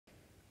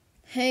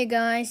Hey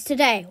guys,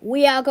 today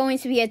we are going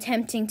to be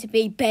attempting to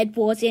beat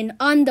bedwars in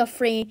under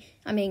no,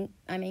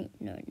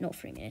 not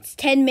 3 minutes,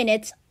 10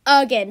 minutes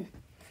again.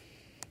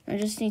 I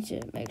just need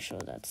to make sure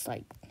that's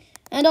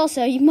and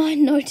also you might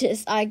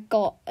notice I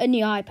got a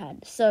new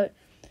iPad. So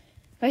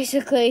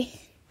basically,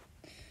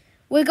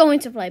 we're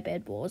going to play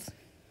bedwars.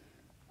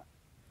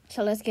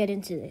 So let's get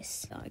into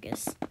this, I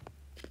guess.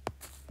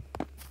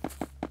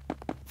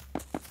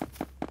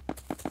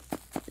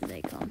 Here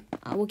they come.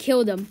 I will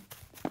kill them.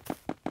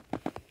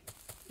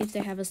 If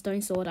they have a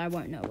stone sword, I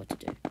won't know what to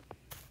do.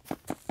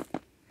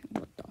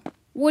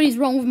 What is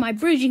wrong with my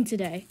bridging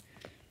today?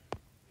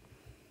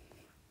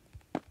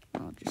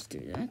 I'll just do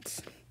that.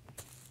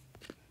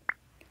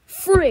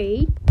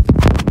 3.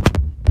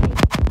 No!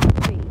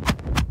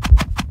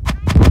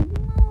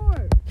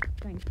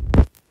 Thank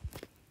you.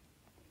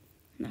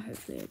 Now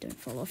hopefully I don't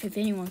fall off. If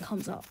anyone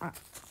comes up,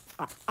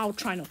 I'll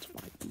try not to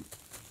fight them.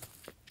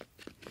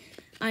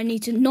 I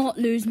need to not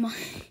lose my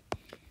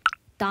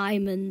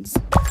diamonds.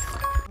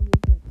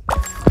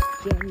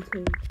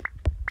 Gentle.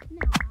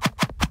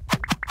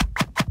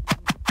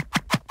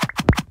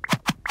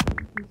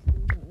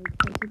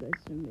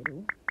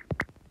 Middle.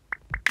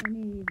 I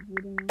need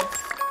wooden.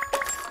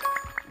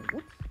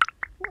 What?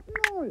 What?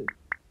 No!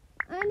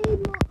 I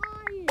need more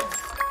iron!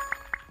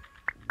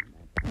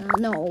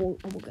 No,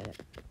 I will get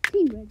it.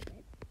 Team Red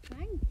Bed.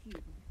 Thank you.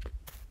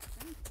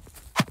 Thank you.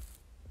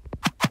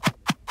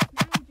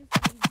 Now we just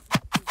need the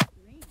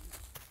green.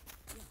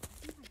 Yeah, I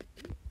think I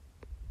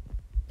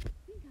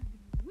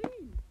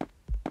win.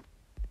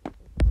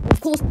 Of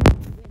course, I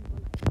win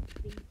when I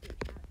beat the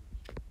challenge.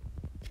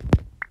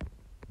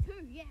 2,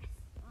 yes.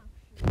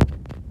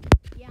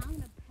 Yeah, I'm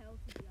gonna pelt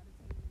to the other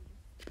team and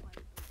just fight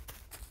it.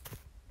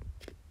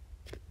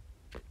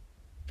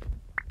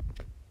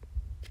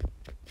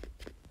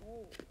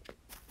 Oh.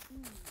 You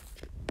just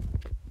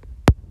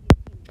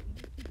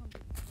keep on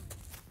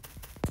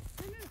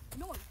getting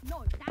no,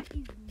 that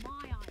is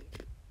my iron.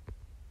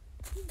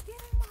 He's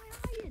getting my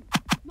iron.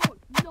 No.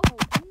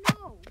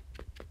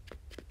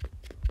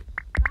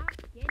 Stop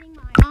getting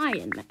my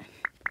iron.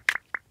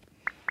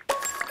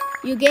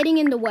 You're getting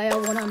in the way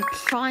of what I'm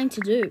trying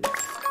to do.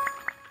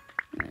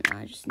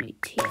 I just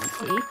need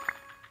TNT.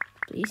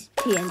 Please.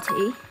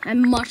 TNT.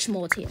 And much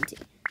more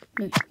TNT.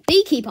 No.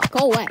 Beekeeper,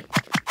 go away.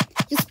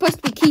 You're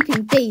supposed to be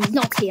keeping bees,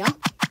 not here.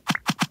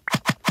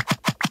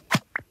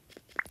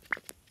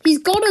 He's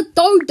got a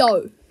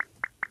dodo.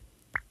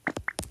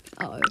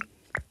 Uh-oh.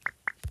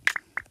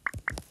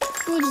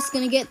 We're just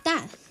gonna get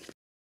that.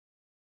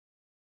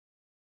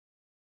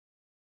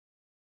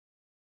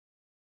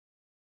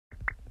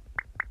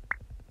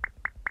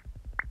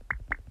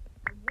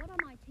 What are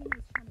my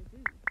teammates trying to do?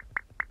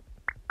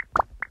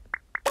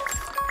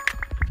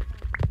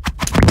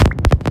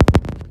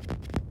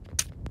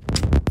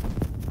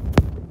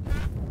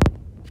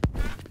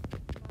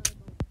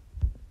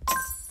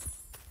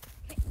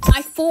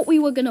 I thought we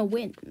were gonna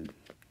win.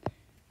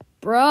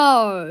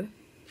 Bro,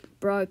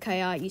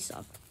 KR, you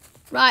suck.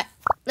 Right,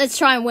 let's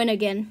try and win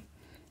again.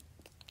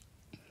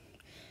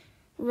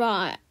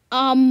 Right,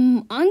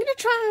 I'm gonna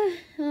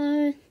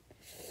try,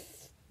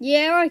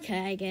 yeah, okay,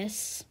 I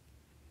guess.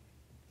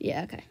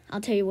 Yeah, okay,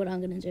 I'll tell you what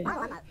I'm gonna do.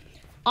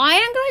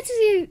 I'm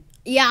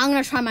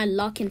gonna try my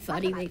luck in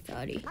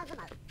 30v30.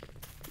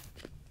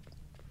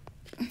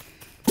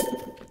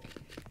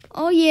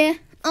 Oh yeah.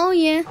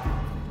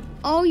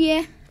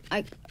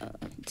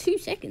 2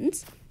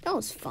 seconds? That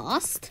was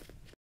fast.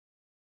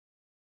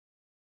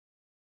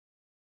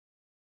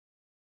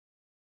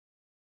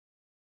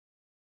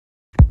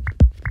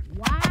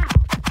 Wow.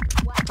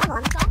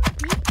 Some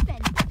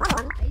defending,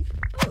 guys.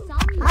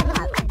 Some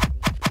defending.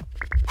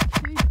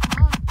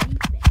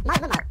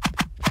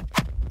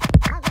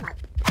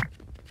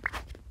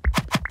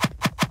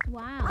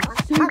 Wow.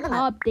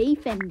 Superb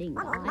defending,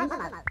 guys.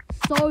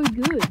 So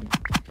good.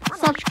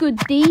 Such good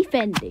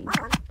defending.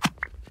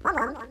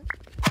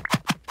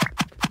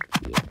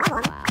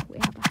 Wow, we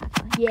have a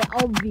hacker. Yeah,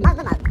 obviously. I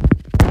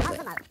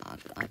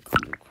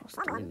come across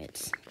the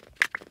limits.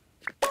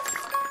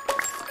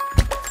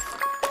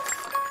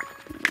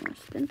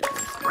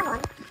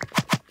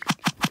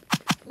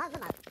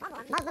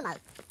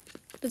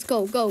 Let's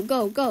go.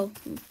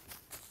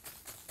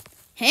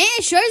 Hey,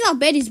 it shows our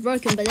bed is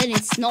broken, but then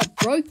it's not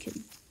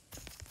broken.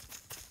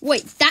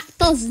 Wait, that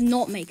does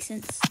not make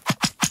sense.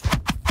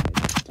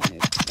 Don't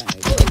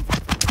move.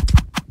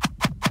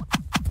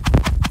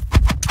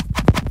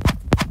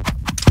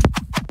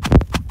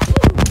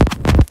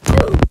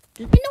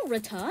 Did we not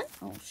return?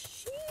 Oh,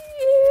 shit.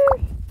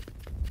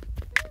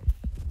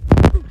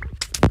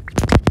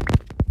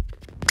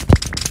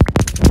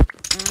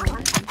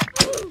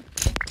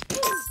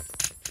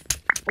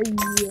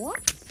 Oh,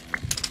 what?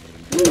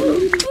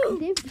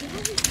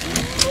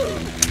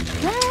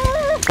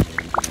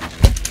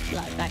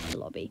 Right, back to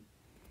lobby.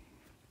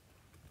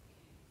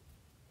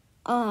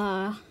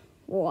 Well,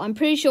 I'm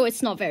pretty sure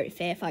it's not very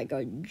fair if I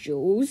go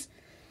Jules.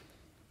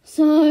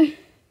 So,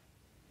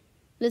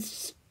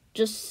 let's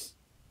just,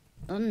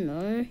 I don't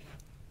know.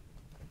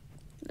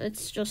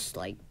 Let's just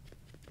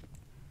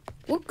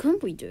What can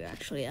we do,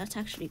 actually? That's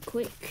actually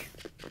quick.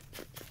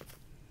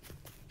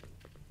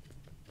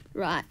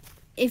 Right.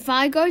 If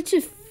I go to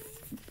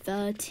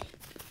 30...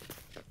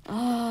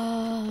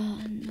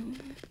 Oh, no.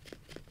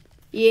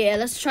 Yeah,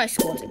 let's try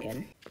squad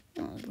again.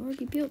 Oh, I've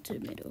already built to the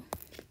middle.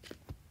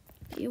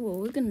 Yeah, well,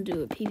 we're going to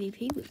do a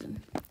PvP with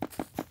them.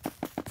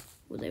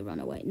 Will they run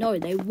away? No,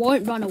 they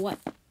won't run away.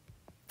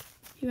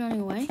 You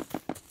running away?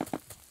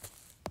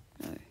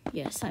 No.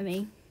 Yes, I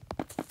mean.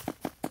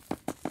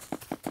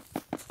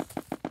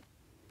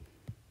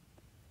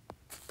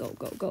 Go,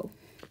 go, go.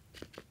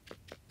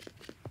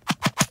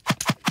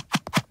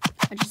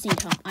 I just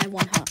need her. I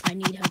want her. I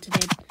need her to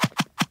dead.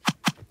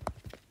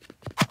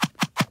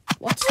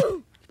 What?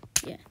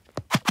 Yeah.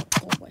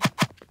 Go away.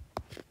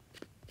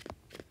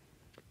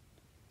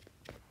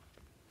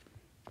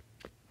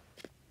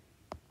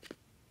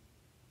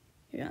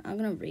 Yeah, I'm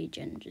gonna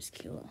regen and just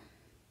kill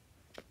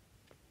her.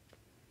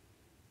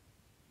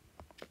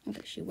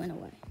 Okay, she went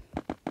away.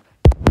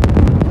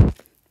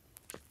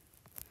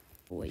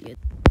 Oh, wait, yeah.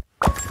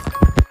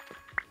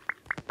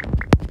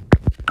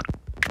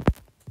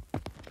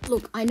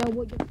 Look, I know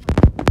what you're trying to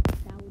do.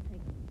 That will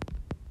take me.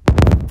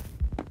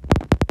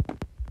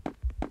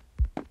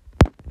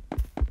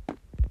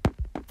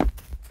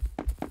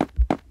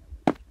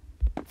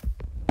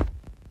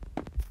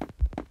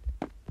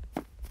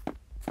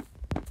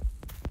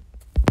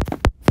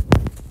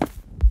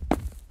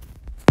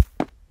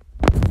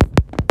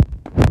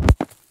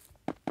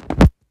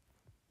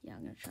 Yeah,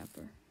 I'm gonna trap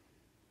her.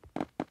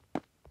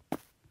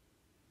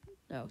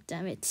 Oh,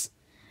 damn it.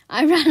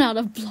 I ran out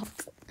of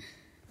blocks.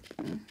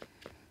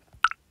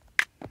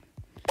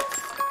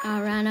 I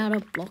ran out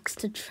of blocks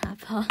to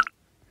trap her.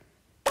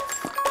 Oh,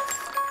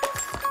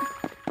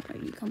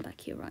 you come back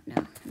here right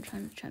now. I'm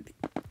trying to trap you.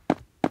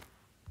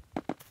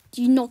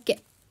 Do you not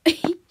get...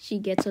 She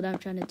gets what I'm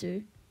trying to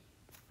do.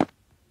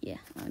 Yeah,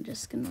 I'm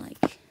just gonna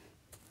like...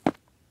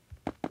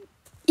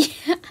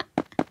 Yeah.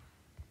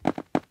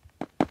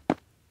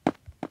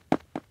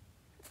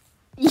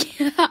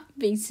 Yeah,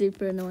 being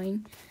super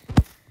annoying.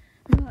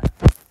 Right.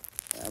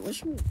 What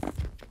should we...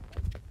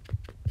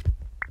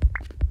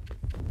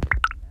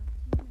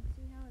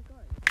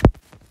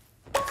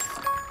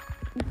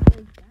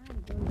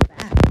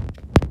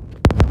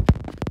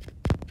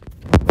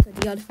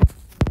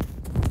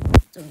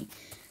 Doing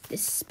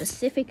this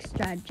specific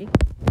strategy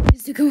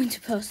is to go into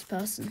first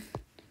person.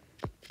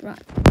 Right.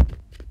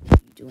 What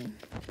are you doing?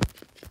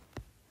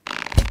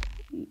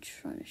 You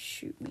trying to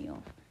shoot me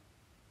off?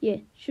 Yeah,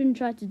 shouldn't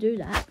try to do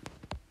that.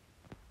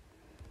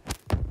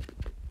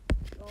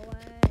 Go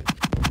away.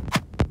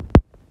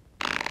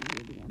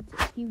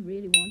 He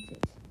really wants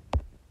it.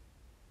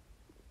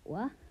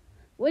 What?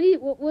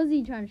 What was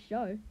he trying to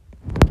show?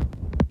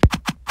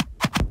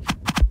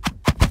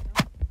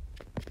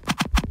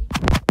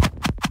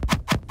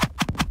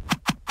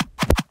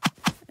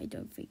 I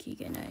don't think he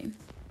can aim.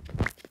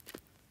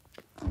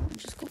 Oh, I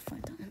just got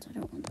 5 diamonds. I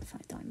don't want the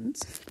 5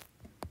 diamonds.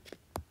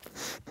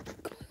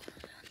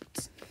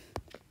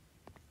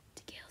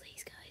 To kill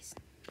these guys.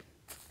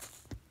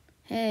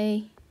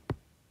 Hey.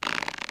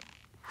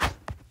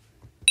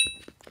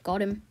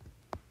 Got him.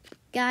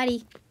 Got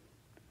him.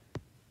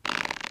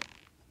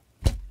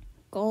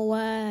 Go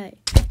away.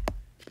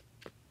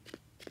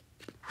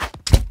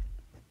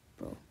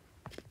 Bro.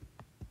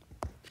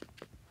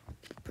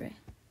 Bruh.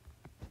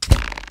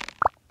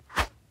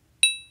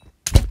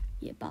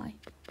 Yeah, bye.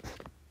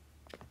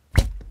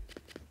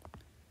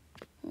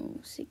 Oh,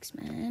 6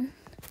 man.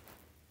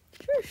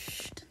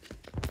 Just.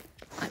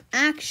 I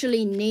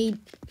actually need...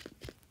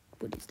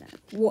 What is that?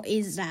 What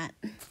is that?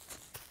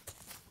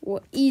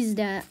 What is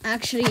that?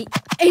 Actually,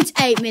 it's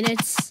 8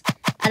 minutes.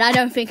 And I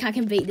don't think I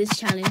can beat this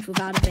challenge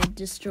without a bed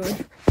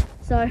destroyed.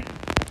 So,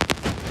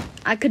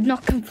 I could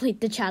not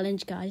complete the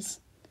challenge, guys.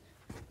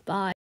 Bye.